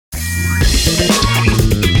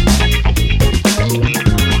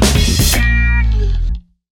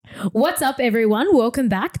What's up, everyone? Welcome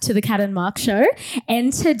back to the Cat and Mark Show.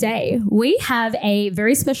 And today we have a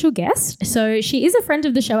very special guest. So she is a friend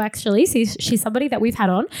of the show, actually. She's somebody that we've had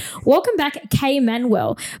on. Welcome back,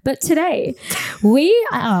 Manuell. But today we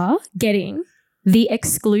are getting the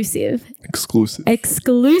exclusive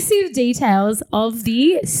details of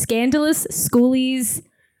the scandalous Schoolies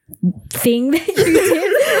thing that you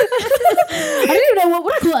did. I don't even know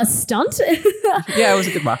what I call it, a stunt. Yeah, it was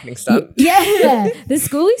a good marketing stunt. Yeah, the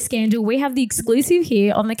Schoolies scandal. We have the exclusive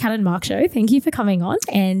here on the Cat and Mark Show. Thank you for coming on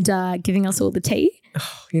and giving us all the tea.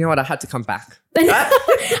 You know what? I had to come back.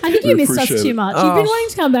 I think you missed us too much. You've been wanting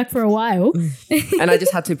to come back for a while. And I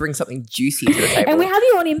just had to bring something juicy to the table. And we have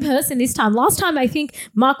you on in person this time. Last time, I think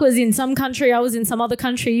Mark was in some country. I was in some other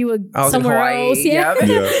country. You were somewhere else.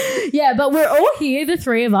 Yeah, but we're all here, the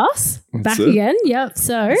three of us. Back again. Yep.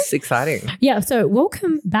 So it's exciting. Yeah. So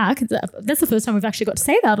welcome back. That's the first time we've actually got to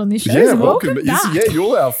say that on this show. Yeah, so welcome back. Yeah,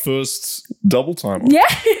 you're our first double timer. Yeah.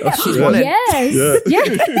 Oh, she's wanted. Yes. Yeah.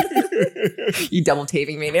 You double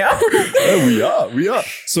teaming me now. Yeah, we are.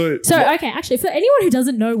 So okay, actually, for anyone who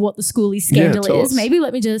doesn't know what the Schoolies scandal is, maybe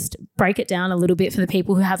let me just break it down a little bit for the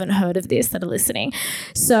people who haven't heard of this that are listening.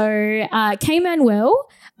 So Manuell,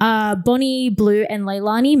 Bonnie Blue and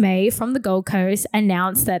Leilani May from the Gold Coast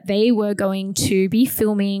announced that they were going to be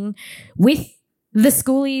filming with the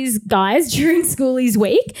Schoolies guys during Schoolies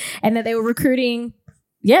week and that they were recruiting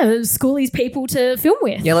the Schoolies people to film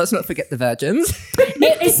with. Yeah, let's not forget the virgins.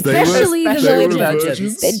 Especially the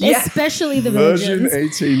virgins. Especially the virgins. Virgin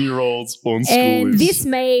 18-year-olds on Schoolies. And this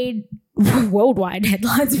made worldwide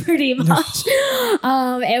headlines pretty much.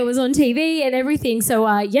 It was on TV and everything. So,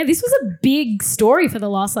 this was a big story for the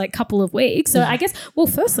last couple of weeks. So I guess,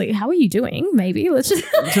 firstly, how are you doing? Maybe let's just,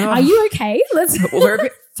 are you okay? We're a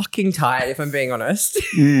bit fucking tired, if I'm being honest.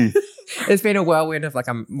 It's been a whirlwind of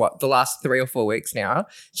the last 3 or 4 weeks now.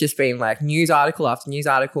 It's just been news article after news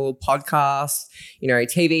article, podcasts,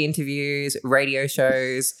 TV interviews, radio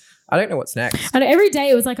shows. I don't know what's next. And every day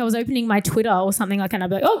it was I was opening my Twitter or something and I'd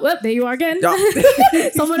be like, oh, well, there you are again. Oh.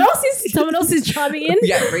 Someone else is chiming in.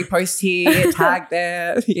 Yeah, repost here, tag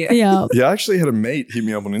there. Yeah. I actually had a mate hit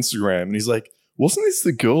me up on Instagram and he's like, wasn't this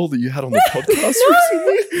the girl that you had on the podcast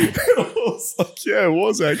recently? And I was like, yeah, it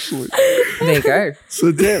was actually. There you go.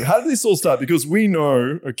 So damn, how did this all start? Because we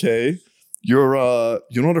know, okay, you're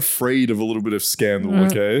not afraid of a little bit of scandal,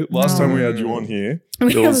 okay? Last time we had you on here,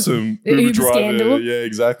 there was some Uber driver scandal. Yeah,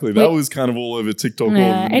 exactly. That was kind of all over TikTok.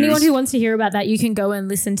 Yeah. Anyone who wants to hear about that, you can go and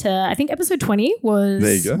listen to, I think episode 20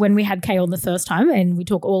 was when we had Kay on the first time and we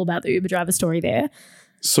talk all about the Uber driver story there.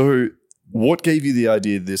 So what gave you the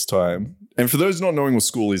idea this time? And for those not knowing what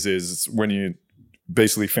Schoolies is, it's when you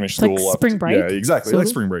basically finish school. Spring break. Yeah, exactly. Like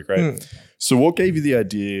spring break, right? So what gave you the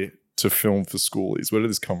idea to film for Schoolies? Where did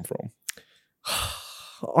this come from?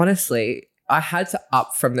 Honestly, I had to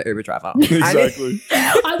up from the Uber driver. Exactly.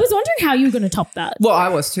 I was wondering how you were going to top that. Well, I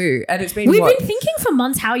was too. And it's been We've been thinking for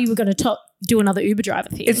months how you were going to do another Uber driver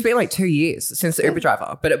thing. It's been 2 years since the Uber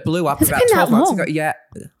driver, but it blew up about 12 months ago. Yeah.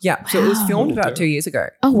 Yeah. So it was filmed about 2 years ago.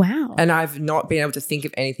 Oh, wow. And I've not been able to think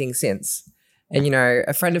of anything since. And,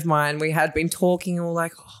 a friend of mine, we had been talking and we're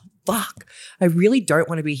fuck, I really don't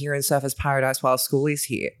want to be here in Surfers Paradise while Schoolie's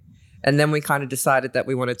here. And then we kind of decided that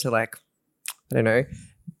we wanted to I don't know,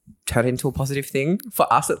 turn it into a positive thing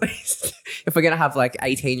for us at least. If we're going to have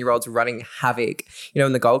 18-year-olds running havoc,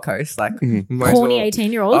 in the Gold Coast, horny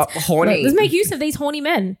 18-year-olds. Horny. Let's make use of these horny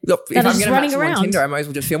men. Look, if I'm going to match them on Tinder, I might as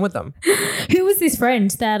well just film with them. Who was this friend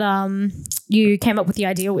that you came up with the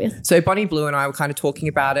idea with? So Bonnie Blue and I were kind of talking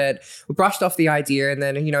about it. We brushed off the idea and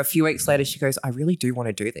then, a few weeks later she goes, I really do want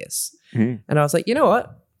to do this. And I was like, you know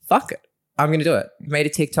what? Fuck it. I'm going to do it. Made a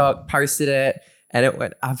TikTok, posted it, and it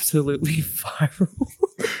went absolutely viral.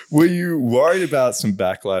 Were you worried about some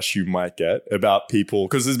backlash you might get about people?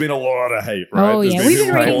 Because there's been a lot of hate, right? Oh, yeah. We've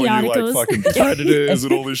been reading the articles. Fucking predators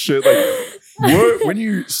and all this shit. When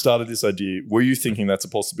you started this idea, were you thinking that's a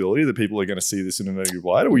possibility that people are going to see this in a negative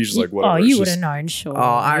light? Or were you just whatever? Oh, you would have known, sure. Oh,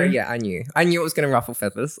 I knew. I knew it was going to ruffle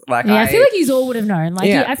feathers. I feel like you all would have known.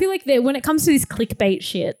 I feel like when it comes to this clickbait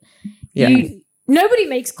shit, nobody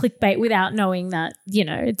makes clickbait without knowing that,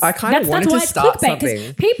 it's, I kind of wanted to start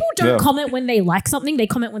something. People don't comment when they like something, they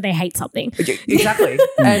comment when they hate something. Exactly.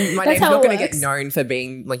 And my name's not going to get known for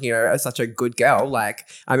being such a good girl.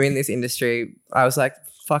 I'm in this industry. I was like,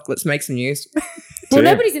 fuck, let's make some news. Well,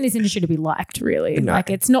 nobody's in this industry to be liked, really. No.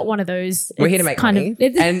 It's not one of those. We're here to make money.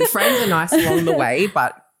 And friends are nice along the way,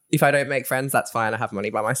 but if I don't make friends, that's fine. I have money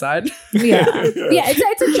by my side. Yeah,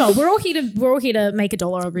 it's a job. We're all here to make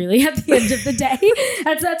 $1, really. At the end of the day,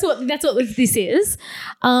 that's what this is.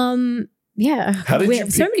 Yeah. So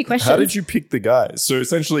many questions. How did you pick the guys? So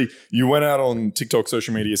essentially you went out on TikTok,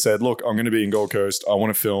 social media, said, look, I'm going to be in Gold Coast. I want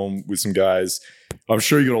to film with some guys. I'm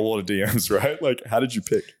sure you got a lot of DMs, right? Like, how did you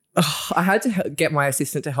pick? I had to get my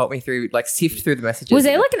assistant to help me through, like, sift through the messages. Was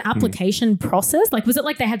there like an application process? Like, was it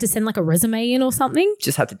like they had to send like a resume in or something?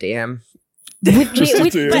 Just had to DM. Just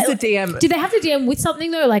a DM. Did they have to DM with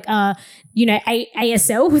something though? Like,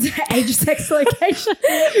 ASL with age, sex, location?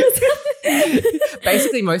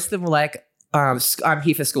 Basically, most of them were like, I'm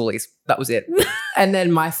here for Schoolies. That was it. And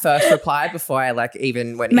then my first reply before I like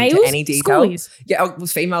even went into any detail. Schoolies? Yeah, it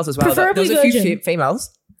was females as well. Preferably there was a few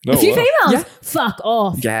females. A few females? Yeah. Fuck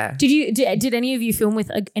off. Yeah. Did any of you film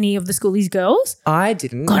with any of the Schoolies girls? I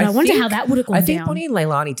didn't. God, I wonder how that would have gone down. I think Bonnie and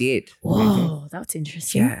Leilani did. Whoa, that's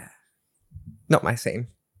interesting. Yeah. Not my scene.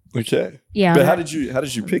 Okay. Yeah. But how did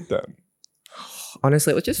you pick them?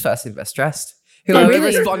 Honestly, it was just first in best dressed. Whoever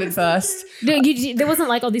responded first. There wasn't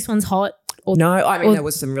like, this one's hot. No, I mean, there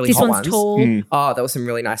was some really hot ones. This one's tall. Oh, there was some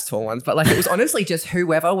really nice tall ones. But like, it was honestly just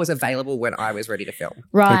whoever was available when I was ready to film.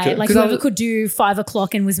 Right. Okay. Like whoever could do 5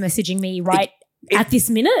 o'clock and was messaging me at this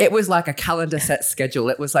minute. It was like a calendar set schedule.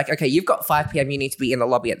 It was like, okay, you've got 5 p.m. You need to be in the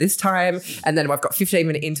lobby at this time. And then I've got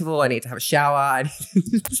 15-minute interval. I need to have a shower. I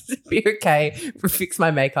need to be okay. Fix my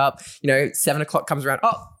makeup. 7 o'clock comes around.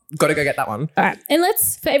 Oh, got to go get that one. All right. And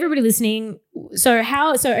for everybody listening,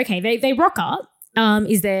 they rock up.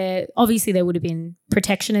 Obviously there would have been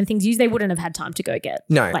protection and things used. They wouldn't have had time to go get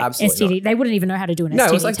absolutely STD. not. They wouldn't even know how to do an STD test.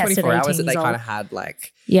 No, it was like 24 hours that they kind of had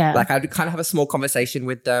I'd kind of have a small conversation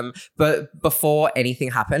with them. But before anything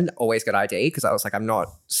happened, always got ID because I was like, I'm not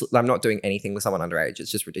doing anything with someone underage. It's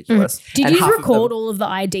just ridiculous. Did you record all of the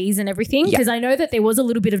IDs and everything? Because I know that there was a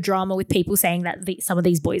little bit of drama with people saying that some of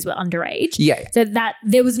these boys were underage. Yeah. So that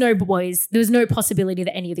there was no possibility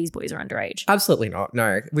that any of these boys are underage. Absolutely not.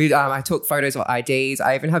 No. I took photos of IDs.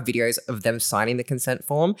 I even have videos of them signing the consent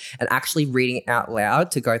form and actually reading it out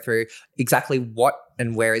loud to go through exactly what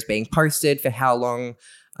and where is being posted for how long,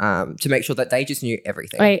 to make sure that they just knew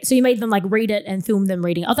everything. Right. So you made them like read it and film them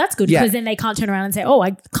reading. Oh, that's good because then they can't turn around and say, "Oh,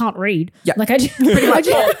 I can't read." Yeah. Like I just pretty much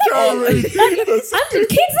can't read. Kids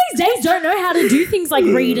these days don't know how to do things like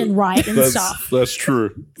read and write and stuff. That's true.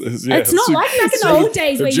 Yeah, it's not like back in the old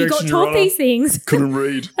days where you got taught these things. Couldn't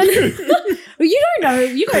read. Well,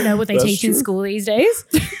 you don't know what they teach in school these days.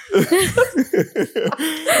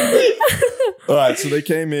 All right, so they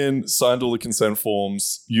came in, signed all the consent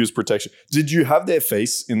forms, used protection. Did you have their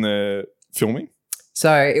face in the filming?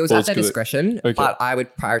 So it was at their discretion, but I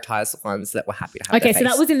would prioritize the ones that were happy to have their face. So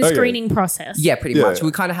that was in the screening process. Yeah, pretty much.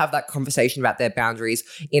 We kind of have that conversation about their boundaries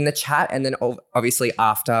in the chat, and then obviously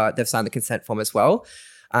after they've signed the consent form as well.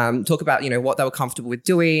 Talk about, what they were comfortable with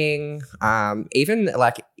doing, even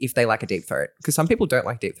like if they like a deep throat, because some people don't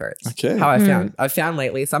like deep throats. Okay. How I've found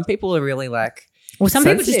lately, some people are really like some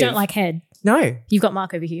sensitive. People just don't like head. No. You've got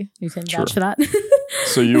Mark over here who can vouch for that.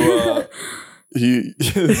 So you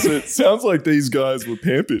so it sounds like these guys were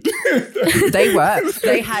pampered. They were.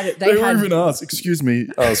 They were even asked, "Excuse me,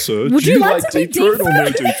 sir, would do you like deep throat or no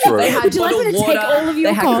deep throat?" Would you like me to take all of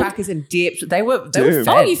your They had crackers and dips. They were fed.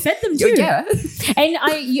 Oh, you fed them too. Yeah. And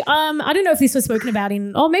I don't know if this was spoken about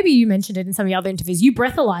maybe you mentioned it in some of the other interviews. You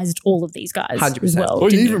breathalyzed all of these guys 100%. As well. Oh,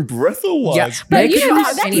 you even breathalyzed? Yeah. But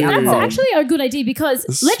that's actually a good idea because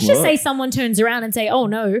let's just say someone turns around and say, "Oh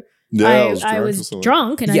no, I was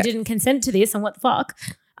drunk and I didn't consent to this and what the fuck."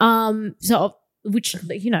 Which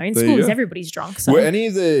in school everybody's drunk. So were any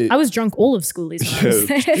of I was drunk all of schoolies.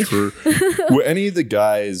 True. Were any of the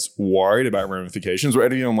guys worried about ramifications? Were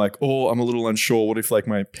any of them like, "Oh, I'm a little unsure. What if like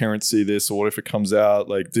my parents see this, or what if it comes out?"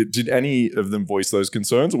 Like, did any of them voice those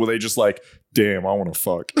concerns, or were they just like, "Damn, I want to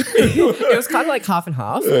fuck"? It was kind of like half and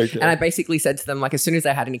half. Okay. And I basically said to them, like, as soon as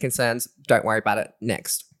they had any concerns, don't worry about it.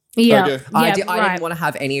 Next. Yeah. Okay. I didn't want to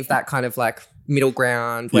have any of that kind of like middle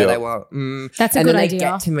ground where they were that's a and good then idea. they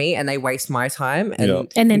get to me and they waste my time and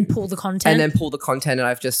then pull the content and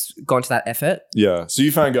I've just gone to that effort. Yeah. So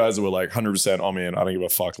you found guys that were like 100%, "Oh man, I don't give a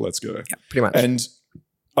fuck, let's go." Yeah, pretty much. And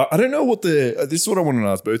I don't know what this is what I want to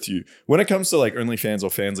ask both of you. When it comes to like OnlyFans or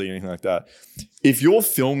Fansly, anything like that, if you're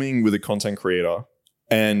filming with a content creator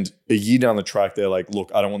and a year down the track they're like,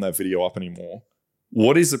 "Look, I don't want that video up anymore,"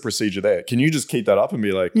 what is the procedure there? Can you just keep that up and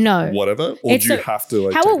be like, no, whatever? Or do you have to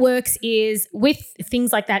like... How it works is with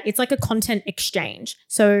things like that, it's like a content exchange.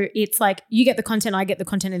 So it's like you get the content, I get the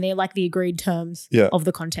content, and they're like the agreed terms of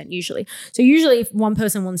the content usually. So usually if one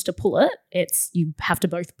person wants to pull it, you have to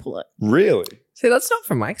both pull it. Really? See, that's not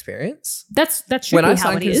from my experience. That's when I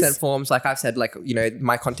sign consent forms, like I've said, like,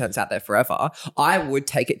 my content's out there forever, I would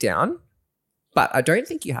take it down. But I don't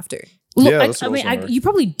think you have to. Look, I mean, you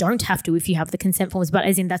probably don't have to if you have the consent forms, but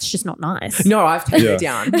as in that's just not nice. No, I've taken it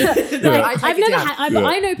down.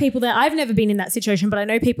 I know people that I've never been in that situation, but I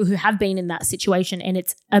know people who have been in that situation, and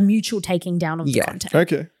it's a mutual taking down of the content.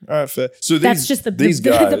 Okay, all right, fair. So that's just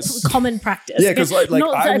the common practice. Yeah, because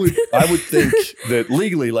I would think that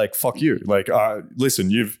legally, like, fuck you. Like,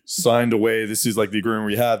 listen, you've signed away. This is like the agreement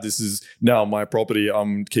we have. This is now my property.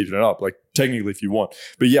 I'm keeping it up. Like, technically, if you want.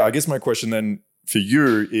 But yeah, I guess my question then for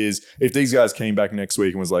you is, if these guys came back next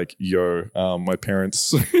week and was like, yo, my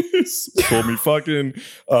parents told me fucking,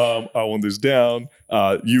 I want this down,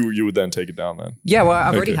 you would then take it down then? Yeah, well,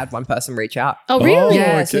 I've already had one person reach out. Oh, really?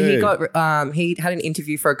 Yeah, okay. So he had an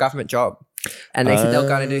interview for a government job. And they said they were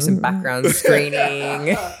going to do some background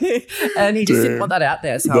screening. And he just didn't want that out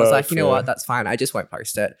there. So I was like, you know what? That's fine. I just won't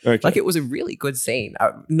post it. Okay. Like, it was a really good scene.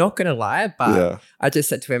 I'm not going to lie, but I just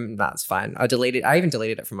said to him, that's fine. I even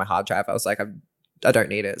deleted it from my hard drive. I was like, I don't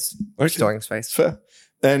need it. It's storing space. Fair.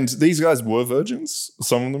 And these guys were virgins?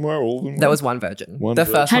 Some of them were? All of them were? There was one virgin. The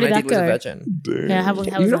first one I did was a virgin. Damn. Yeah, how was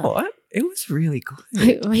you know what? It was really good.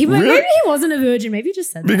 Maybe he wasn't a virgin. Maybe he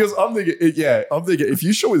just said because that. I'm thinking, if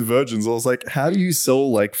you show with virgins, I was like, how do you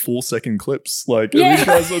sell like 4-second clips? Like, these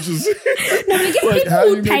guys are just... No, but I guess like, people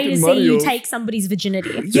would pay to see you take somebody's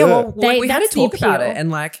virginity. Yeah, well, we had to talk about it.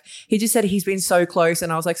 And like, he just said he's been so close.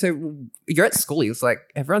 And I was like, so you're at Schoolies. Like,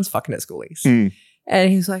 everyone's fucking at Schoolies. And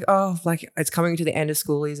he was like, oh, like, it's coming to the end of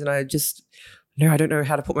Schoolies, and I don't know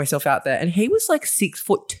how to put myself out there. And he was like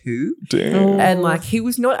 6'2". Damn. And like, he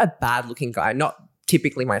was not a bad looking guy, not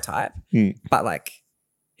typically my type, but like,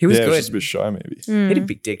 he was good. He was just a bit shy, maybe. He had a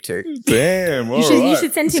big dick too. Damn. You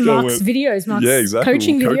should send him Mark's videos, Mark's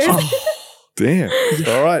coaching videos. Damn.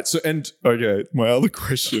 All right. So, my other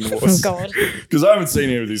question was, because I haven't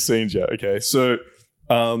seen any of these scenes yet. Okay. So,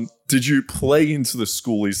 did you play into the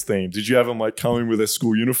Schoolies theme? Did you have them like coming with their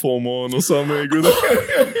school uniform on or something?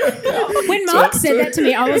 When Mark said that to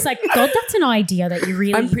me, I was like, God, that's an idea that you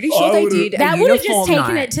really... I'm pretty sure they did. That would have just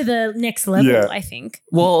taken it to the next level, I think.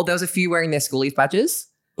 Well, there was a few wearing their Schoolies badges.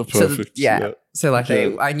 Oh, perfect. So like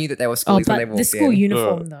I knew that they were Schoolies when they walked in. The school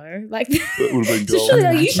uniform though, like that would have been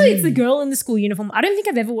gold. Usually it's the girl in the school uniform. I don't think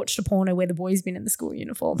I've ever watched a porno where the boy's been in the school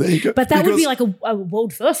uniform. There you go. But that would be like a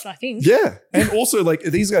world first, I think. Yeah, and also like, are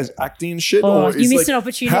these guys acting shit? Or you missed an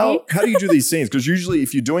opportunity. How do you do these scenes? Because usually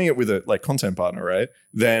if you're doing it with a like content partner, right,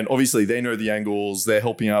 then obviously they know the angles, they're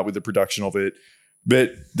helping out with the production of it.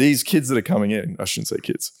 But these kids that are coming in, I shouldn't say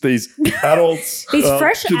kids, these adults, these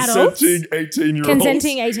fresh adults,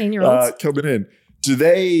 consenting 18-year-olds coming in, do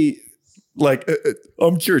they, like,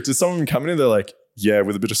 I'm curious, does someone come in, they're like, yeah,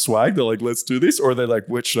 with a bit of swag, they're like, let's do this? Or are they like,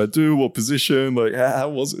 what should I do? What position? Like, how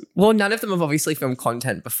was it? Well, none of them have obviously filmed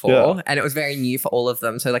content before, and it was very new for all of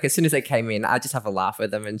them. So like, as soon as they came in, I just have a laugh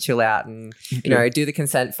with them and chill out and, you know, do the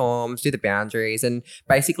consent forms, do the boundaries. And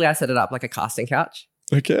basically I set it up like a casting couch.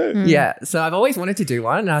 Okay. Yeah. So I've always wanted to do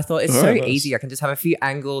one, and I thought it's easy. I can just have a few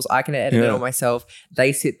angles. I can edit it all myself.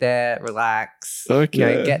 They sit there, relax, you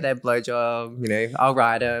know, get their blowjob. You know, I'll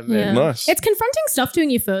ride them. Yeah. Nice. It's confronting stuff doing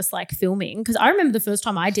your first like filming, because I remember the first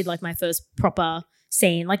time I did like my first proper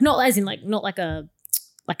scene, like not as in like not like a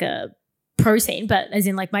pro scene, but as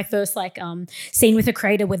in like my first like scene with a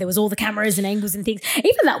creator where there was all the cameras and angles and things.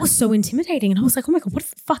 Even that was so intimidating, and I was like, oh my God, what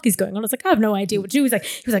the fuck is going on? I was like, I have no idea what to do. He was like,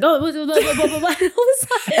 oh, blah, blah, blah, blah, blah, blah. And I was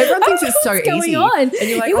like, everyone thinks it's so easy. On. And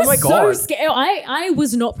you're like, it oh my God. So scary. I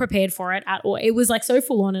was not prepared for it at all. It was like so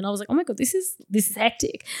full on, and I was like, oh my God, this is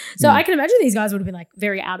hectic. So I can imagine these guys would have been like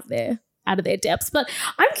very out of their depths. But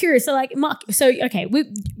I'm curious, so like Mark, so okay,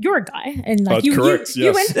 you're a guy, and like correct.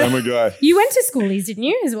 Yes, I'm a guy. You went to Schoolies, didn't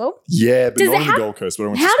you, as well? Yeah, but not on the Gold Coast, but I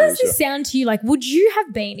went to Schoolies. How does this sound to you? Like, would you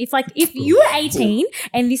have been, if you were 18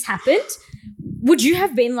 and this happened, would you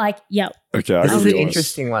have been like, yeah? Okay, this is an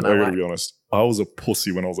interesting one. I gotta be honest. I was a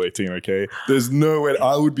pussy when I was 18, okay? There's no way.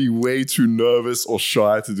 I would be way too nervous or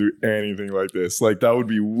shy to do anything like this. Like, that would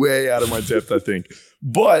be way out of my depth, I think.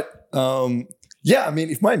 But yeah, I mean,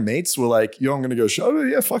 if my mates were like, yo, I'm going to go show,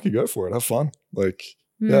 yeah, fuck it, go for it. Have fun. Like,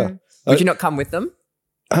 yeah. Would you not come with them?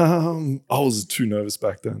 I was too nervous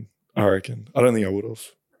back then, I reckon. I don't think I would have,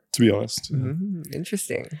 to be honest.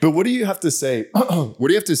 Interesting. But what do you have to say? What do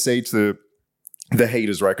you have to say to the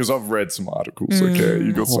haters, right? Because I've read some articles, okay?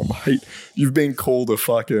 You got some hate. You've been called a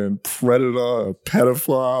fucking predator, a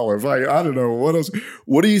pedophile, or like, I don't know, what else.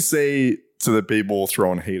 What do you say to the people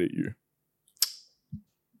throwing hate at you?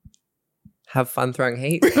 Have fun throwing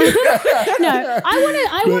hate. No,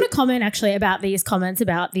 I want to comment actually about these comments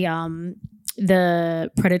about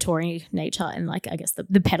the predatory nature and like I guess the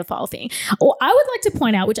pedophile thing. Or I would like to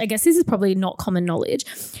point out, which I guess this is probably not common knowledge.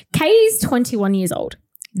 Katie's 21 years old.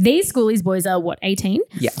 These Schoolies boys are 18?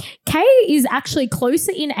 Yeah. Kay is actually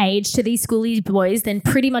closer in age to these Schoolies boys than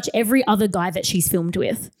pretty much every other guy that she's filmed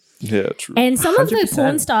with. Yeah, true. And some 100%. Of the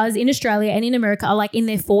porn stars in Australia and in America are like in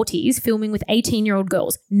their 40s filming with 18-year-old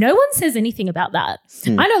girls. No one says anything about that.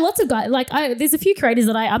 I know lots of guys, there's a few creators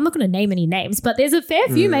that I'm not going to name any names, but there's a fair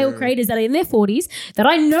few male creators that are in their 40s that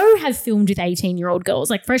I know have filmed with 18-year-old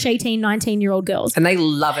girls, like fresh 18, 19-year-old girls. And they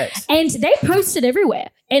love it. And they post it everywhere.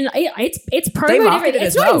 And it's promoted everywhere.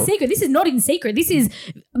 It's not in secret. This is not in secret. This is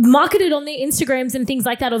marketed on their Instagrams and things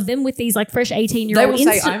like that of them with these like fresh 18-year-old They will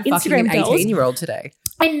say, I'm fucking an 18-year-old today.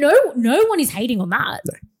 And no one is hating on that.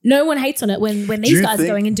 No one hates on it when these guys are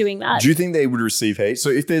going and doing that. Do you think they would receive hate? So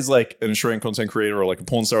if there's like an Australian content creator or like a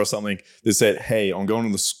porn star or something that said, hey, I'm going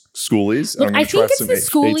to the Schoolies. Look, I think it's the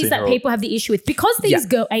Schoolies that people have the issue with because these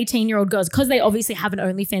 18-year-old girls, because they obviously have an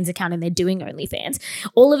OnlyFans account and they're doing OnlyFans,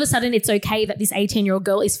 all of a sudden it's okay that this 18-year-old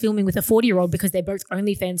girl is filming with a 40-year-old because they're both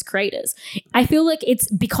OnlyFans creators. I feel like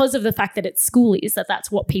it's because of the fact that it's Schoolies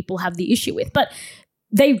that's what people have the issue with. But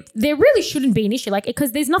there really shouldn't be an issue,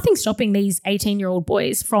 because there's nothing stopping these 18-year-old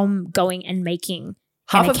boys from going and making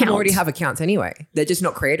half of them already have accounts anyway. They're just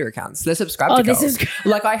not creator accounts. They're subscribed to girls.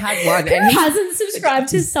 Like I had one. And he hasn't subscribed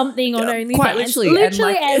to something on OnlyFans? Quite literally.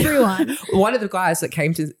 Literally everyone. One of the guys that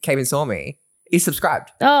came and saw me is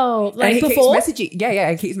subscribed. Oh, like and he before? Keeps messaging,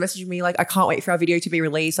 and keeps messaging me like, I can't wait for our video to be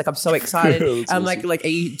released. Like, I'm so excited. I'm awesome. like, are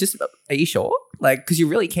you sure? Like, because you're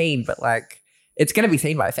really keen, but like, it's going to be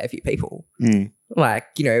seen by a fair few people. Like,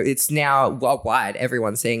 it's now worldwide.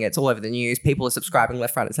 Everyone's seeing it. It's all over the news. People are subscribing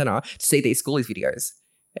left, right, and center to see these Schoolies videos.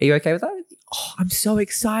 Are you okay with that? Oh, I'm so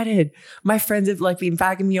excited. My friends have been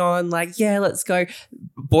bagging me on yeah, let's go.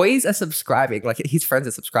 Boys are subscribing. Like his friends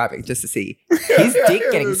are subscribing just to see his dick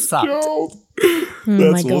getting sucked.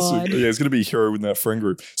 That's awesome. Yeah, it's going to be a hero in that friend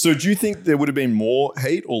group. So do you think there would have been more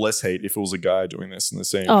hate or less hate if it was a guy doing this in the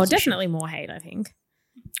same position? Definitely more hate, I think.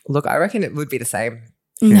 Look, I reckon it would be the same.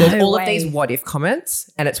 No There's all way. of these what if comments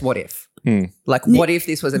and it's what if. What if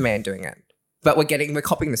this was a man doing it? But we're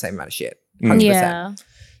copying the same amount of shit. 100%.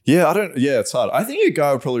 Yeah, it's hard. I think a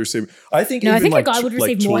guy would probably receive. I think a guy would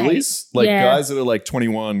receive more hate. Guys that are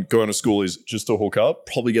 21 going to Schoolies just to hook up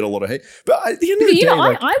probably get a lot of hate. But at the end of the day,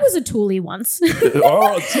 I was a toolie once.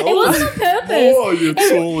 Oh, it wasn't on purpose. Oh, you're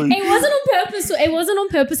toolie. It wasn't on purpose. It wasn't on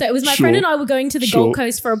purpose. It was my friend and I were going to the Gold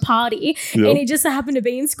Coast for a party, and it just happened to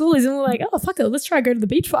be in Schoolies, and we're like, oh fuck it, let's try go to the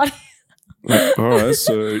beach party. All right,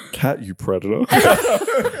 so Kat, you predator.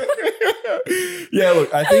 Yeah,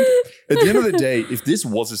 look, I think at the end of the day, if this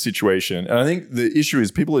was a situation, and I think the issue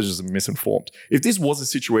is people are just misinformed. If this was a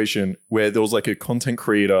situation where there was a content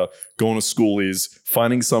creator going to Schoolies,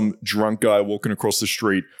 finding some drunk guy walking across the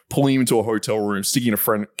street, pulling him into a hotel room, sticking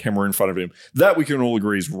a camera in front of him, that we can all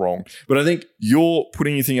agree is wrong. But I think you're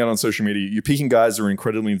putting anything out on social media, you're picking guys that are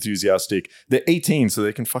incredibly enthusiastic. They're 18, so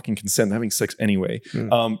they can fucking consent. They're having sex anyway.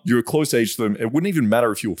 You're a close age to them. It wouldn't even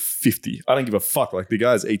matter if you were 50. I don't give a fuck. The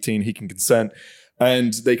guy's 18, he can consent.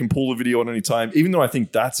 And they can pull the video at any time, even though I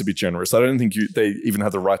think that's a bit generous. I don't think they even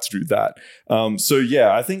have the right to do that.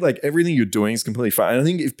 I think everything you're doing is completely fine. And I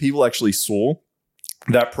think if people actually saw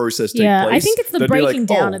that process take place, I think it's the breaking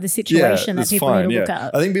down of the situation that people need to look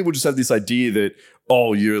at. I think people just have this idea that,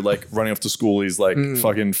 you're running off to Schoolies,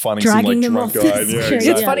 fucking finding dragging some drunk guy. Yeah, exactly.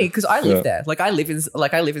 It's funny because I live there. I live in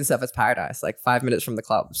Surfers Paradise, 5 minutes from the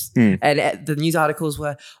clubs. And the news articles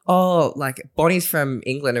were, Bonnie's from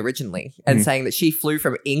England originally, and saying that she flew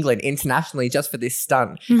from England internationally just for this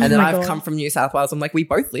stunt. And then I've come from New South Wales. I'm like, we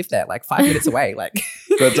both live there, 5 minutes away.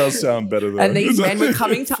 That does sound better though. And these men were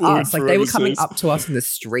coming to us, they were coming up to us in the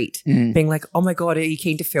street, being like, oh my God, are you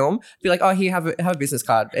keen to film? Be like, oh, here, have a business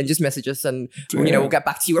card, and just message us, and we'll get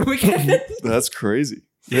back to you when we can. That's crazy.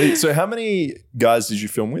 So how many guys did you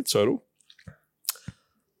film with total?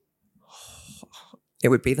 It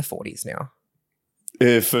would be the 40s now.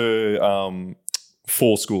 If 4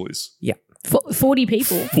 Schoolies. Yeah. 40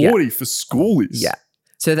 people. 40 for Schoolies. Yeah.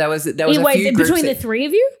 So there was a few between the three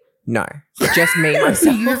of you? No, just me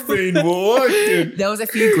myself. You've been working. There was a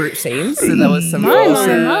few group scenes, so there was some.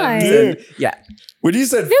 Yeah. When you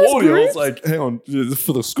said 40, I was like, hang on,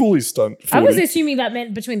 for the Schoolies stunt. 40. I was assuming that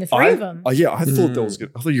meant between the three of them. I thought that was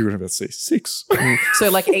good. I thought you were going to say 6.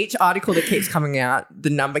 So each article that keeps coming out,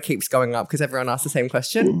 the number keeps going up because everyone asks the same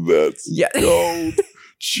question. That's gold.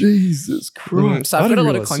 Jesus Christ. So I've got a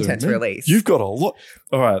lot of content to release. You've got a lot.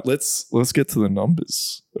 All right, let's get to the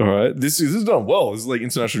numbers. All right. This is done well. This is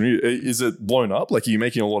international news. Is it blown up? Are you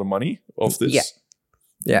making a lot of money off this?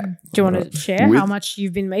 Yeah. Do you want to share how much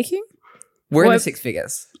you've been making? We're in the 6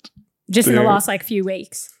 figures. Just in the last few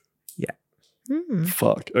weeks. Yeah.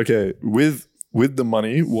 Fuck. Okay. With the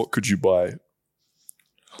money, what could you buy?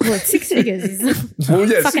 Well, 6 figures is well,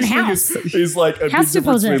 yeah, fucking house. Is like a house big difference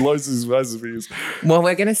deposit. between loads and loads of figures. Well,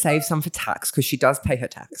 we're going to save some for tax because she does pay her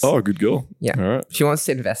tax. Oh, good girl. Yeah. All right. She wants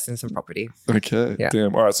to invest in some property. Okay. Yeah.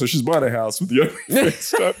 Damn. All right. So she's buying a house with the OnlyFans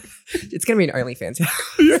stuff. It's going to be an OnlyFans.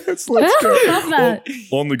 Yes, let's go. I love that.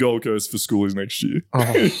 On the Gold Coast for Schoolies next year.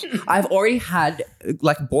 I've already had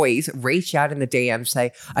boys reach out in the DM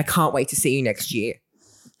say, I can't wait to see you next year.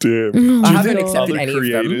 Damn. Do you I haven't think accepted other any of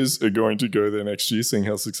them. creators are going to go there next year, seeing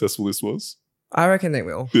how successful this was? I reckon they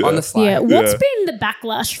will. Yeah. On the slide. Yeah. What's been the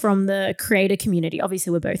backlash from the creator community?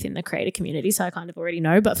 Obviously, we're both in the creator community, so I kind of already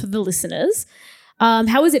know. But for the listeners, how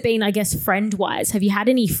has it been, I guess, friend-wise? Have you had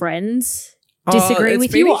any friends disagree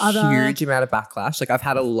with you or other? It's been a huge amount of backlash. Like, I've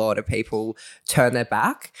had a lot of people turn their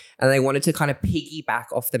back and they wanted to kind of piggyback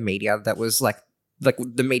off the media that was like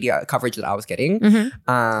the media coverage that I was getting,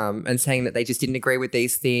 and saying that they just didn't agree with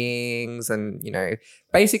these things. And,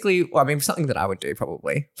 basically, well, I mean, something that I would do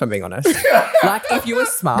probably, if I'm being honest. Like, if you were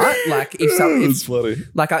smart, like It's funny.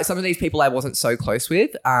 like some of these people I wasn't so close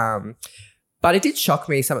with, but it did shock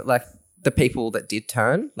me, like the people that did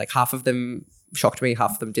turn, like half of them shocked me,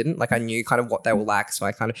 half of them didn't. Like, I knew kind of what they were like, so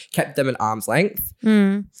I kind of kept them at arm's length.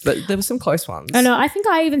 But there were some close ones. I know. I think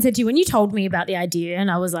I even said to you when you told me about the idea, and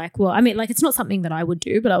I was like, well, I mean, like, it's not something that I would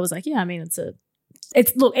do, but I was like, yeah, I mean, it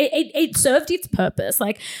served its purpose.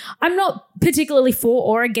 Like, I'm not particularly for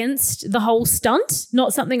or against the whole stunt.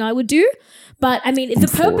 Not something I would do. But I mean, the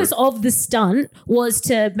purpose of the stunt was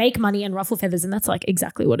to make money and ruffle feathers, and that's like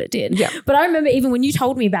exactly what it did. Yeah. But I remember even when you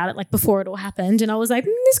told me about it, like before it all happened, and I was like,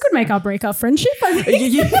 this could make or break our friendship. I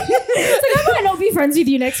think. It's like, I might not be friends with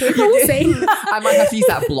you next week. We'll see. I might have to use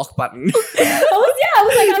that block button. I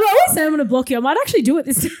was like, I always say I'm going to block you. I might actually do it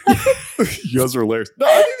this time. You guys are hilarious. No,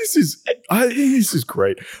 I think this is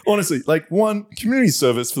great. Honestly, like, one, community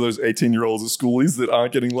service for those 18-year-olds at schoolies that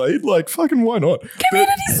aren't getting laid. Like, fucking why not?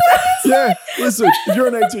 Community service. Yeah, listen, if you're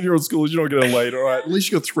an 18-year-old schoolies, you're not getting laid. All right, at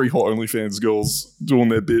least you got 3 hot OnlyFans girls doing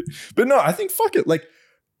their bit. But no, I think fuck it. Like,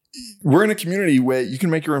 we're in a community where you can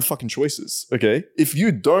make your own fucking choices, okay? If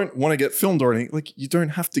you don't want to get filmed or anything, like, you don't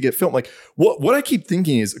have to get filmed. Like, what I keep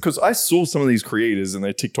thinking is, because I saw some of these creators and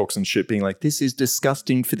their TikToks and shit being like, this is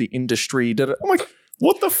disgusting for the industry. I'm like,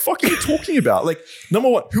 what the fuck are you talking about? Like, number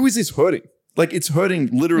one, who is this hurting? Like, it's hurting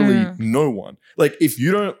literally no one. Like, if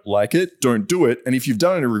you don't like it, don't do it. And if you've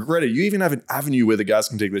done it and regret it, you even have an avenue where the guys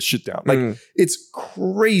can take this shit down. Like, it's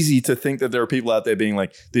crazy to think that there are people out there being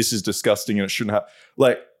like, this is disgusting and it shouldn't happen.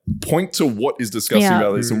 Like, point to what is disgusting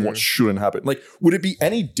about this and what shouldn't happen. Like, would it be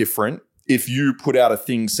any different if you put out a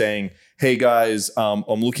thing saying, hey guys, I'm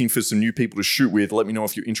looking for some new people to shoot with. Let me know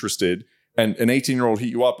if you're interested. And an 18-year-old hit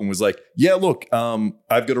you up and was like, yeah, look,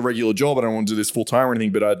 I've got a regular job. I don't want to do this full time or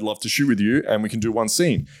anything, but I'd love to shoot with you and we can do one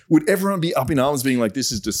scene. Would everyone be up in arms being like,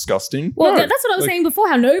 this is disgusting? Well, that's what I was saying before,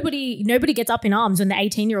 how nobody gets up in arms when the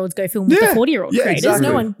 18-year-olds go film with the 40-year-old creators.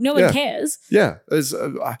 Exactly. No one cares. Yeah. I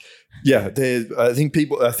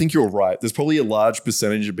think you're right. There's probably a large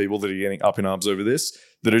percentage of people that are getting up in arms over this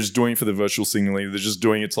that are just doing it for the virtual signaling. They're just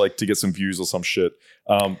doing it to get some views or some shit.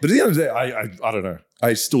 But at the end of the day, I don't know.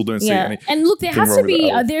 I still don't see any. And look, there has to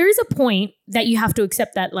be, there is a point that you have to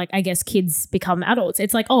accept that, like, I guess kids become adults.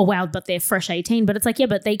 It's like, oh, wow, but they're fresh 18. But it's like, yeah,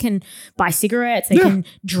 but they can buy cigarettes. They can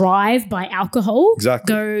drive, buy alcohol.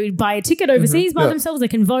 Exactly. Go buy a ticket overseas by themselves. They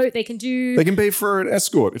can vote. They can pay for an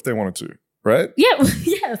escort if they wanted to, right? Yeah.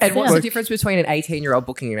 Yeah. And what's the difference between an 18-year-old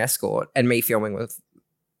booking an escort and me filming with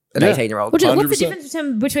an 18-year-old? What's the difference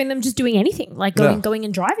between them just doing anything, like going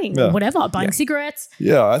and driving or whatever, buying cigarettes?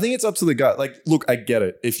 Yeah, I think it's up to the guy. Like, look, I get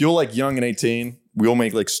it. If you're like young and 18, we all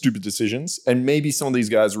make like stupid decisions, and maybe some of these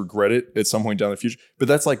guys regret it at some point down the future. But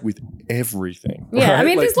that's like with everything. Yeah, right? I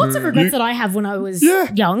mean, there's lots of regrets that I have when I was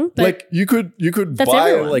young. But like you could buy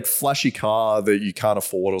a like flashy car that you can't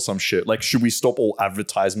afford or some shit. Like, should we stop all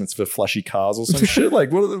advertisements for flashy cars or some shit?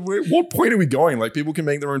 Like, what point are we going? Like, people can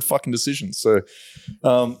make their own fucking decisions. So,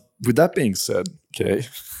 with that being said, okay,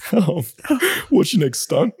 what's your next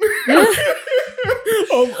stunt?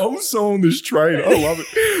 I'm so on this train. I love it.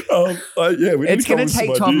 It's going to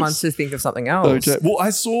take 12 months to think of something else. Okay. Well, I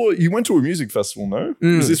saw you went to a music festival, no?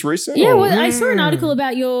 Was this recent? Yeah, well, I saw an article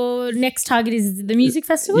about your next target is the music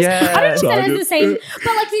festivals. Yeah. I don't know if that has the same,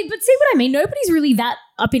 but see what I mean? Nobody's really that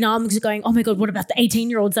up in arms going, oh my God, what about the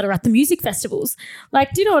 18-year-olds that are at the music festivals?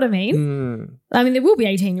 Like, do you know what I mean? I mean, there will be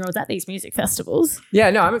 18-year-olds at these music festivals. Yeah,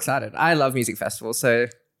 no, I'm excited. I love music festivals, so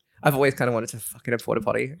I've always kind of wanted to fuck in a porta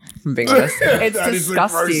potty, from being honest. It's that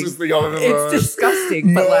disgusting. Is the grossest thing I've ever heard. It's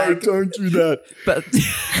disgusting. No, but like, don't do that. But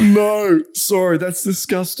no, sorry, that's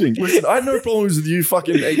disgusting. Listen, I had no problems with you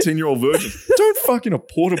fucking 18-year-old virgins. Don't fuck in a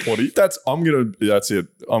porta potty. That's it.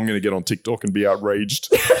 I'm gonna get on TikTok and be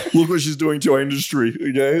outraged. Look what she's doing to our industry.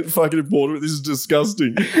 Okay, fucking in porta. This is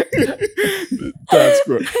disgusting. That's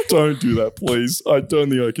great. Don't do that, please. I don't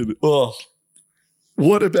think I can. Oh,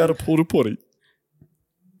 what about a porta potty?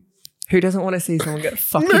 who doesn't want to see someone get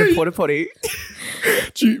fucked in a porta potty?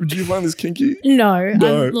 Do you find this kinky? No.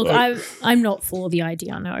 I'm not for the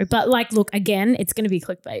idea, no. But like, look, again, it's going to be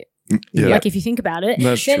clickbait. Yeah. Like if you think about it,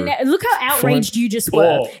 that's then true. Look how outraged you just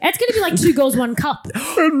were. Oh. It's going to be like 2 girls, 1 cup.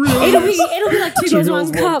 Really? It'll be like 2 girls,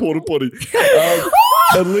 1 cup. Porta potty.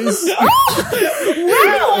 At least. Wow,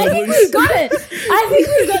 I think we've got it. I think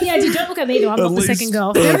we've got the idea. Don't look at me though. I'm not the second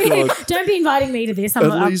girl. Don't be inviting me to this. At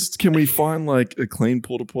least can we find like a clean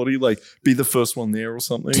porta potty? Like be the first one there or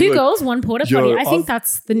something? 2 like, girls, 1 porta potty. I think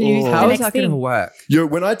that's the new. How is that going to work? Yo,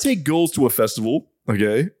 when I take girls to a festival,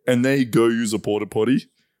 okay, and they go use a porta potty,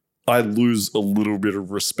 I lose a little bit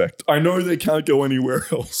of respect. I know they can't go anywhere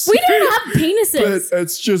else. We don't have penises. But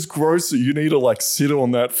it's just gross that you need to like sit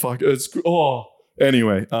on that fuck.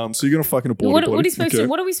 Anyway, so you're gonna fuck in a porta potty.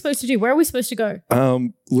 What are we supposed to do? Where are we supposed to go?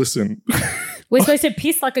 Listen. We're supposed to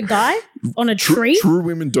piss like a guy on a tree? True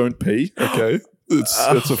women don't pee, okay? It's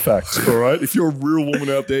a fact, all right? If you're a real woman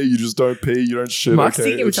out there, you just don't pee, you don't shit, Mark's okay?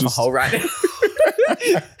 thinking it's just a hole right now.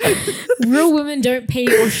 Real women don't pee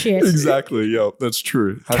or shit. Exactly, yeah, that's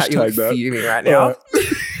true. Cat, you're that. fuming right now.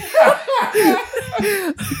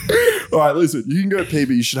 All right, listen, you can go pee,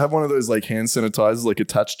 but you should have one of those like hand sanitizers like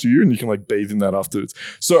attached to you and you can like bathe in that afterwards.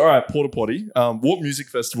 So, all right, porta potty. What music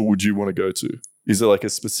festival would you want to go to? Is there like a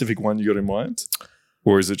specific one you got in mind?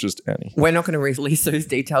 Or is it just any? We're not going to release those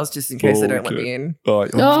details just in case they don't let me in. Fair.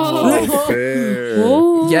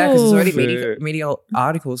 Yeah, because there's already media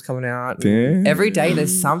articles coming out. Damn. Every day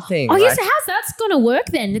there's something. Oh, yes, so how's that's going to work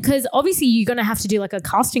then? Because obviously you're going to have to do like a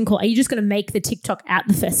casting call. Are you just going to make the TikTok at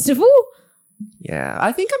the festival? Yeah,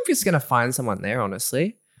 I think I'm just going to find someone there,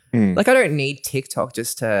 honestly. Like, I don't need TikTok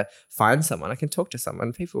just to find someone. I can talk to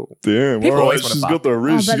someone. People always want to fuck. Got the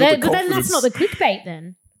wrist. But then that's not the clickbait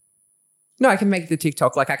then. No, I can make the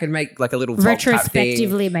TikTok. Like, I can make like a little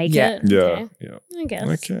retrospectively make it. Yeah, okay. yeah. I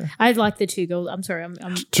guess. Okay. I'd like the 2 girls. I'm sorry. I'm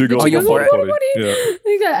 2 girls. Oh, you're for it.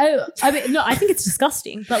 Yeah. I mean, no, I think it's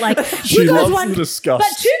disgusting. But like, she loves the disgust.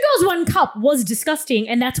 But 2 girls, 1 cup was disgusting,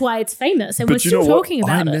 and that's why it's famous. And we're still talking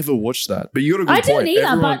about it. I never watched that, but you got a good point. I didn't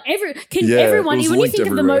either. But everyone, when you think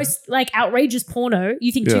of the most like outrageous porno,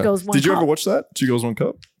 you think 2 girls, 1 cup. Did you ever watch that? 2 girls, 1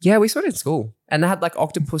 cup. Yeah, we saw it in school. And they had like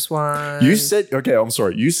octopus one. You said, okay, I'm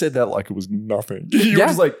sorry. You said that like it was nothing. You were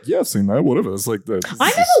just like, yeah, I've seen that, whatever. It's like that. I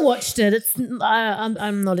never watched it. It's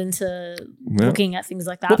I'm not into looking at things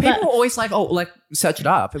like that. Well, people are always like, search it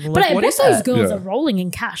up. But I bet those girls are rolling in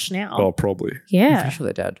cash now. Oh, probably. Yeah. I'm pretty sure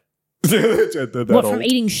they're dead. What, from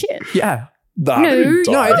eating shit? Yeah. No, they don't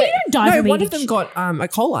die from eating shit. One of them got E.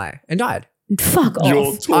 coli and died. Fuck off.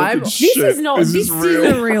 You're talking shit. This isn't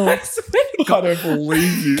real. I don't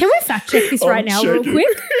believe you. Can we fact check this right now real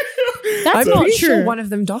quick? That's I'm not pretty true. sure one of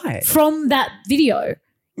them died. From that video.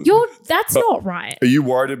 That's not right. Are you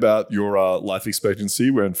worried about your life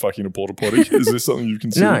expectancy when fucking a porta potty? Is this something you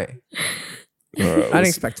consider? No. I don't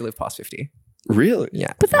expect to live past 50. Really?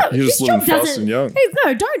 Yeah. But you're just living fast and young.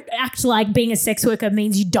 No, don't act like being a sex worker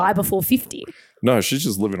means you die before 50. No, she's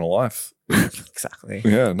just living a life. Exactly.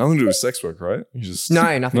 Yeah, nothing to do with sex work, right? You just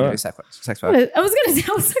nothing to do with sex work. I was going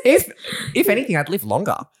to say, if anything, I'd live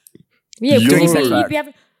longer. Yeah, you'd be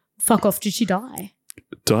having. Fuck off! Did she die?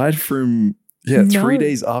 Died from 3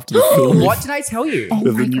 days after the film. What did I tell you? Oh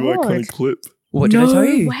the new iconic clip. What did I tell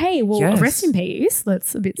you? No way. Well, rest in peace.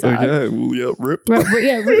 That's a bit sad. Okay. Well, yeah, rip.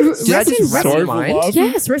 Rest in mind.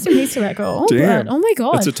 Yes, rest in peace to that girl. Damn. Oh my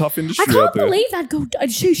God. It's a tough industry I can't out there. believe that girl.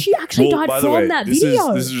 She actually died from that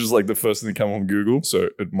video. This is just like the first thing that came on Google, so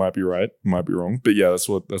it might be right, it might be wrong, but yeah, that's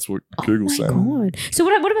what Google's saying. Oh my God. So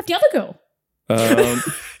what about the other girl?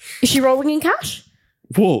 Is she rolling in cash?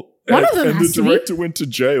 Well, one of them and has the director went to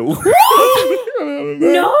jail.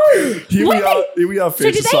 No. Here we are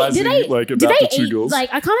fantasizing about the 2 girls. Like,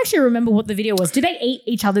 I can't actually remember what the video was. Did they eat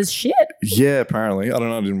each other's shit? Yeah, apparently. I don't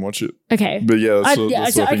know. I didn't watch it. Okay. But yeah, so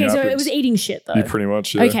it was eating shit though. Yeah, pretty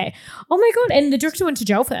much, yeah. Okay. Oh my God. And the director went to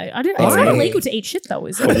jail for that. It's not illegal to eat shit though,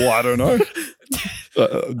 is it? Well, I don't know.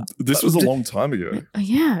 This was a long time ago.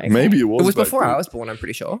 Yeah. Okay. Maybe it was. It was before I was born, I'm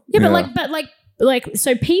pretty sure. Yeah, but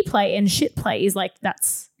so pee play and shit play is like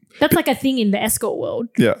that's like a thing in the escort world.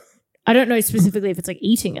 Yeah. I don't know specifically if it's like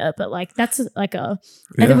eating it, but like that's like I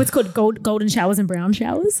think it's called golden showers and brown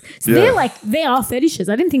showers. So they are fetishes.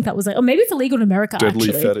 I didn't think that was like, or maybe it's illegal in America.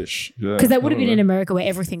 Deadly fetish. Yeah. Because that would have been in America where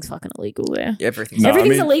everything's fucking illegal. Where everything's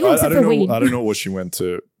illegal except for weed. I don't know what she went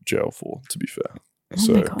to jail for, to be fair.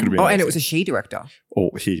 So it could have been. Oh, and it was a she director. Oh,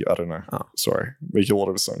 I don't know. Oh. Sorry. Making a lot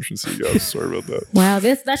of assumptions here, guys. Sorry about that. Wow,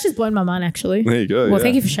 that's just blown my mind, actually. There you go. Well,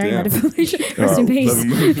 thank you for sharing that information. Rest in peace.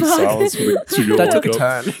 That took a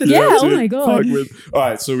turn. Oh my God. All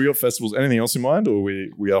right, so we got festivals. Anything else in mind, or are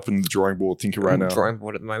we up in the drawing board thinking right now? Drawing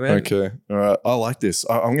board at the moment. Okay. All right. I like this.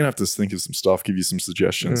 I'm going to have to think of some stuff, give you some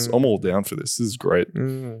suggestions. I'm all down for this. This is great.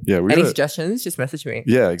 Yeah. Any suggestions? Just message me.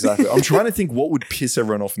 Yeah, exactly. I'm trying to think what would piss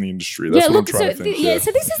everyone off in the industry. That's what I'm trying to think.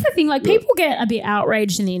 So this is the thing. Like people get a bit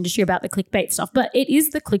outraged in the industry about the clickbait stuff, but it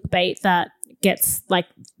is the clickbait that gets like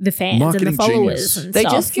the fans Marketing and the followers and they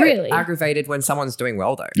stuff. Just get really aggravated when someone's doing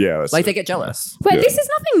well though. Yeah, like they get jealous. But this is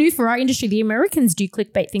nothing new for our industry. The Americans do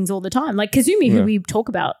clickbait things all the time. Like Kazumi, who we talk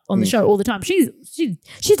about on the show all the time, she's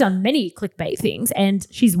done many clickbait things, and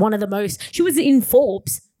she's one of the most. She was in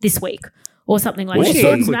Forbes this week. Or something like that.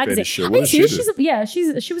 Forbes magazine. She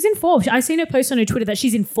was in Forbes. I seen her post on her Twitter that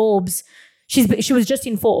she's in Forbes. She was just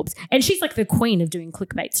in Forbes, and she's like the queen of doing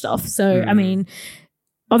clickbait stuff. So I mean,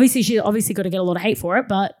 obviously she got to get a lot of hate for it,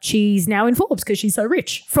 but she's now in Forbes because she's so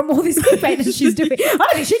rich from all this clickbait that she's doing. I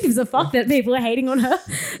don't think she gives a fuck that people are hating on her.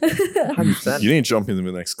 100%. You need to jump into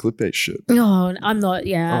the next clickbait shit. No, I'm not.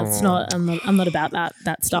 Yeah, it's not. I'm not about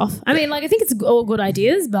that stuff. I mean, like I think it's all good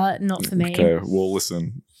ideas, but not for me. Okay, well,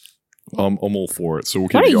 listen. I'm all for it. So we'll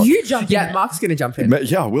keep Why going. don't you jump in? Yeah, Mark's going to jump in.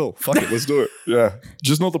 Yeah, I will. Fuck it. Let's do it. Yeah.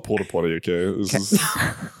 Just not the porta potty, okay?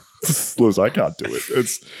 Liz, I can't do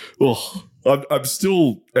it. I'm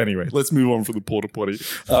still... Anyway, let's move on from the porta potty.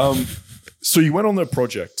 So you went on the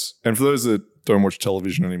project, and for those that don't watch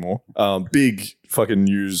television anymore, big fucking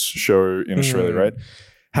news show in Australia, right?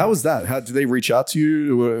 How was that? How did they reach out to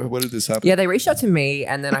you? What did this happen? Yeah, they reached out to me,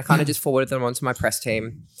 and then I kind of just forwarded them onto my press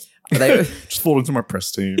team. Just fall into my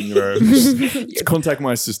press team, just contact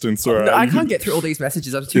my assistants. All right. I can't get through all these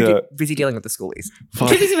messages. I'm too busy dealing with the schoolies. Too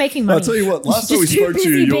busy making money. I'll tell you what, last time we spoke to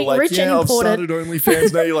you, you were like, yeah, I've started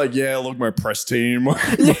OnlyFans. Now you're like, yeah, look, my press team.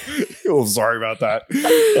 Oh, sorry about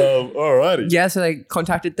that. All righty. Yeah, so they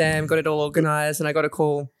contacted them, got it all organized, and I got a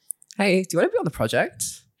call. Hey, do you want to be on the project?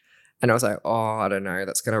 And I was like, oh, I don't know.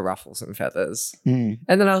 That's going to ruffle some feathers. And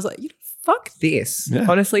then I was like, fuck this. Yeah.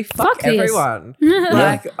 Honestly, fuck everyone.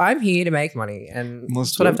 Like, I'm here to make money, and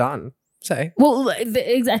that's what I've done. So, well,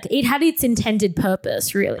 exactly. It had its intended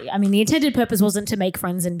purpose, really. I mean, the intended purpose wasn't to make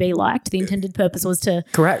friends and be liked. The intended purpose was to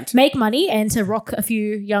make money and to rock a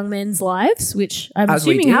few young men's lives, which I'm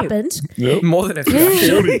assuming happened. Yep. More than a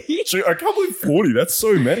few. 40. So I can't believe 40. That's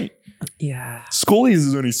so many. Yeah. Schoolies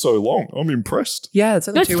is only so long. I'm impressed. Yeah, it's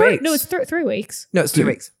only 2 weeks. No, it's 3 weeks. No, it's 2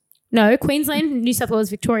 weeks. No, Queensland, New South Wales,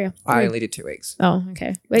 Victoria. I only did 2 weeks. Oh,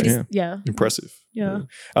 okay. Wait, yeah. Impressive. Yeah.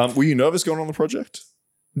 Were you nervous going on the project?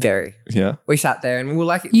 Very. Yeah. We sat there and we were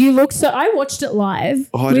like... You looked so... I watched it live.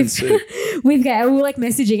 Oh, I didn't see it. With Gail. We were like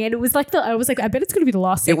messaging, and it was like I was like, I bet it's going to be the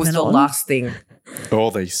last segment. It was the last thing. Oh,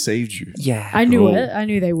 they saved you. Yeah. I knew it. I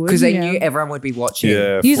knew they would. Because they knew everyone would be watching.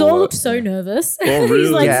 Yeah. You all looked so nervous. Oh, really?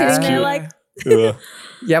 He's like sitting there like...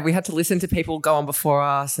 Yeah, we had to listen to people go on before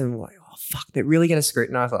us, and we're like, oh, fuck, they're really going to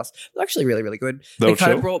scrutinize us. They're actually really, really good. They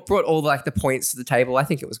kind of brought all like the points to the table. I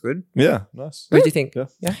think it was good. Yeah, nice. What did you think?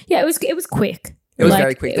 Yeah, it was quick. It was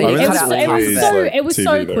very quick. It was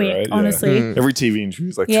so quick, right? Honestly. Yeah. Every TV interview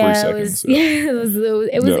is like 3 seconds.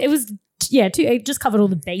 It just covered all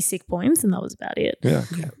the basic points, and that was about it.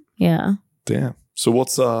 Yeah. Damn. So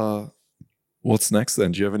what's next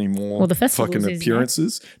then? Do you have any more fucking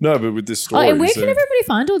appearances? No, but with this story. And where can everybody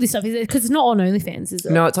find all this stuff? Is it because it's not on OnlyFans, is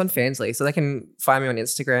it? No, it's on Fansly. So they can find me on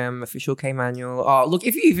Instagram, official K Manuell. Oh, look,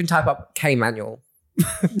 if you even type up K Manuell,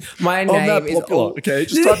 my name is popular. Okay,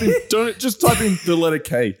 just type in the letter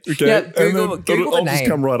K. Okay, yeah, Google I'll just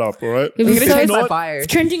come right up. All right. I'm gonna change my bio.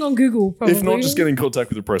 Trending on Google. Probably. If not, just get in contact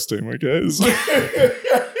with the press team. Okay.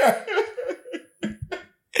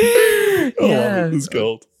 Yeah, it's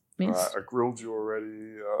gold. Yes. I grilled you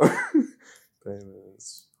already.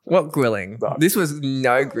 What grilling? No. This was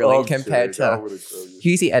no grilling compared to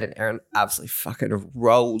Husey, Ed, and Aaron. Absolutely fucking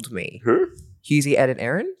rolled me. Who? Husey, Ed, and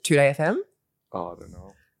Aaron. 2Day FM. Oh, I don't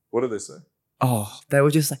know. What did they say? Oh, they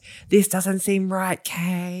were just like, this doesn't seem right,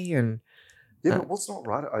 Kay. And yeah, but what's not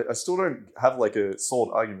right? I still don't have like a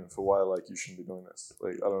solid argument for why like you shouldn't be doing this.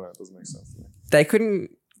 Like, I don't know. It doesn't make sense to me. They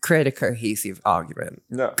couldn't create a cohesive argument.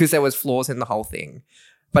 No. Because there was flaws in the whole thing.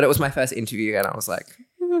 But it was my first interview, and I was like...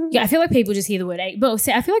 Yeah, I feel like people just hear the word... But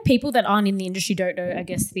I feel like people that aren't in the industry don't know, I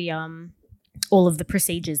guess, the all of the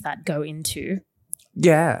procedures that go into.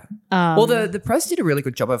 Yeah. Well, the press did a really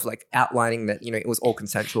good job of like outlining that, it was all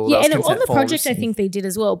consensual. Yeah, and on the project I think they did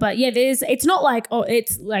as well. But yeah, it's not like,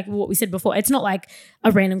 it's like what we said before. It's not like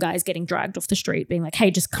a random guy is getting dragged off the street being like, hey,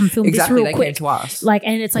 just come film this real quick. They came to us. Like,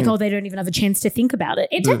 and it's like, they don't even have a chance to think about it.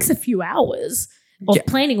 It takes a few hours of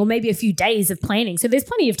planning, or maybe a few days of planning. So there's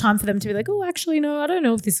plenty of time for them to be like, oh, actually, no, I don't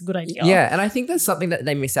know if this is a good idea. Yeah, and I think that's something that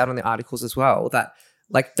they miss out on the articles as well, that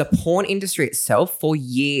like the porn industry itself for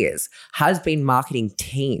years has been marketing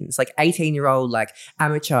teens, like 18-year-old, like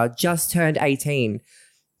amateur, just turned 18.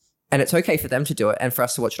 And it's okay for them to do it and for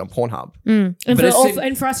us to watch it on Pornhub.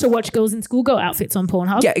 And for us to watch girls in schoolgirl outfits on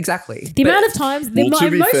Pornhub. Yeah, exactly. The amount of times, my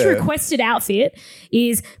most requested outfit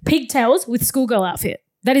is pigtails with schoolgirl outfit.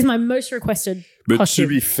 That is my most requested costume. To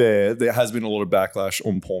be fair, there has been a lot of backlash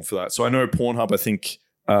on porn for that. So I know Pornhub, I think,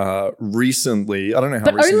 recently, I don't know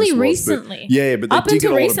how recent only this was, recently. But they up did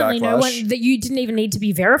get until a lot recently, of no backlash. one that you didn't even need to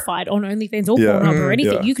be verified on OnlyFans or Pornhub or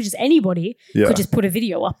anything. You could just anybody could just put a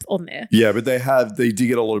video up on there. Yeah, but they did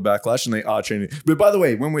get a lot of backlash, and they are changing. But by the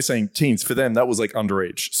way, when we're saying teens, for them that was like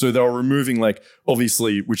underage, so they were removing like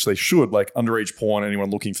obviously, which they should, like underage porn.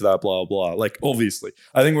 Anyone looking for that, blah blah. Like obviously,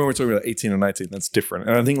 I think when we're talking about 18 or 19, that's different.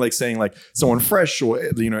 And I think like saying like someone fresh or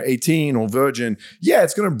 18 or virgin,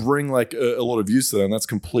 it's going to bring like a lot of views to them. That's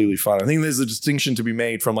completely fine. I think there's a distinction to be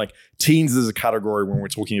made from like teens as a category when we're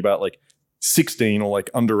talking about like 16 or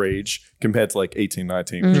like underage compared to like 18,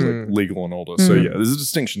 19, which is like legal and older. So there's a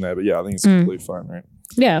distinction there, but I think it's completely fine, right?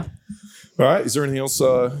 Yeah. All right. Is there anything else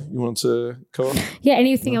you want to cover? Yeah.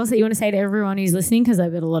 Anything else that you want to say to everyone who's listening? Because I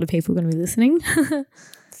bet a lot of people are going to be listening.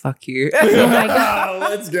 Fuck you. Oh my God.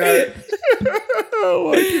 Let's go.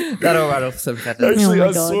 That'll run off some feathers. Actually,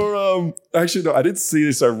 I saw, no, I didn't see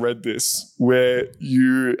this. I read this where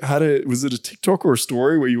you had was it a TikTok or a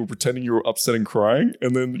story where you were pretending you were upset and crying,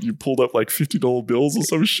 and then you pulled up like $50 bills or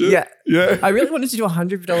some shit? Yeah. I really wanted to do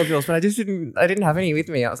 $100 bills, but I didn't have any with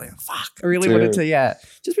me. I was like, fuck. I really wanted to,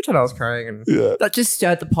 just pretend I was crying. And that just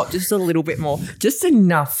stirred the pot just a little bit more, just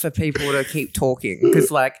enough for people to keep talking. Because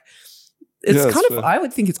like, it's kind of, fair. I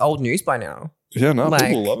would think it's old news by now. Yeah, no, like,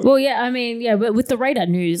 people love it. Well, yeah, I mean, but with the radar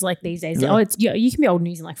news, like these days, you can be old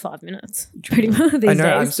news in like 5 minutes, pretty much these days. I know,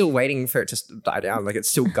 I'm still waiting for it to die down. Like it's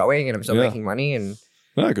still going and I'm still making money. And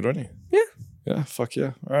no, good on you. Yeah. Yeah, fuck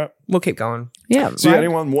yeah. All right. We'll keep going. Yeah. So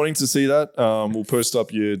anyone wanting to see that, we'll post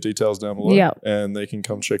up your details down below and they can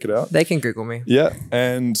come check it out. They can Google me. Yeah.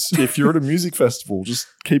 And if you're at a music festival, just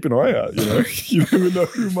keep an eye out, You never know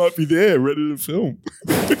who might be there ready to film.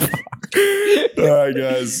 All right,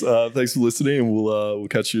 guys. Thanks for listening, and we'll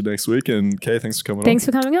catch you next week. And Kay, thanks for coming on. Thanks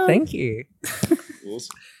for coming on. Thank you.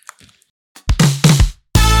 Awesome.